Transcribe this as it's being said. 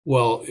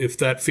Well, if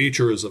that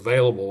feature is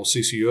available,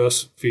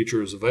 CCUS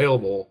feature is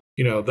available,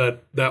 the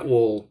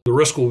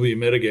risk will be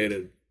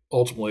mitigated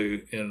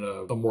ultimately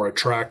in a more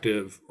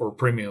attractive or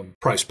premium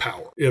price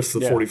power if the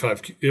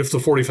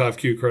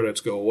 45Q credits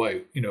go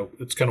away.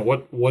 It's kind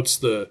of what's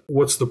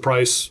the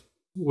price,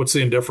 what's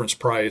the indifference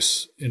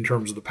price in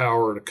terms of the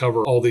power to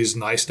cover all these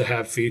nice to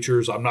have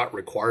features. I'm not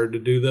required to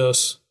do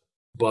this,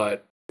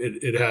 but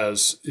it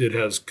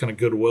has kind of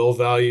goodwill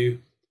value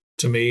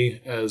to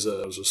me as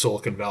a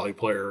Silicon Valley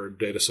player,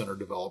 data center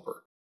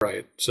developer,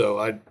 right? So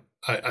I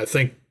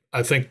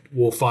think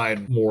we'll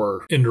find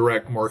more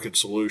indirect market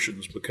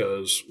solutions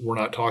because we're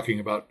not talking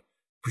about,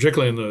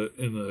 particularly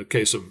in the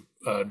case of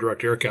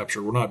direct air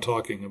capture, we're not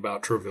talking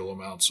about trivial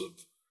amounts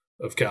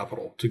of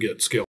capital to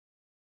get scale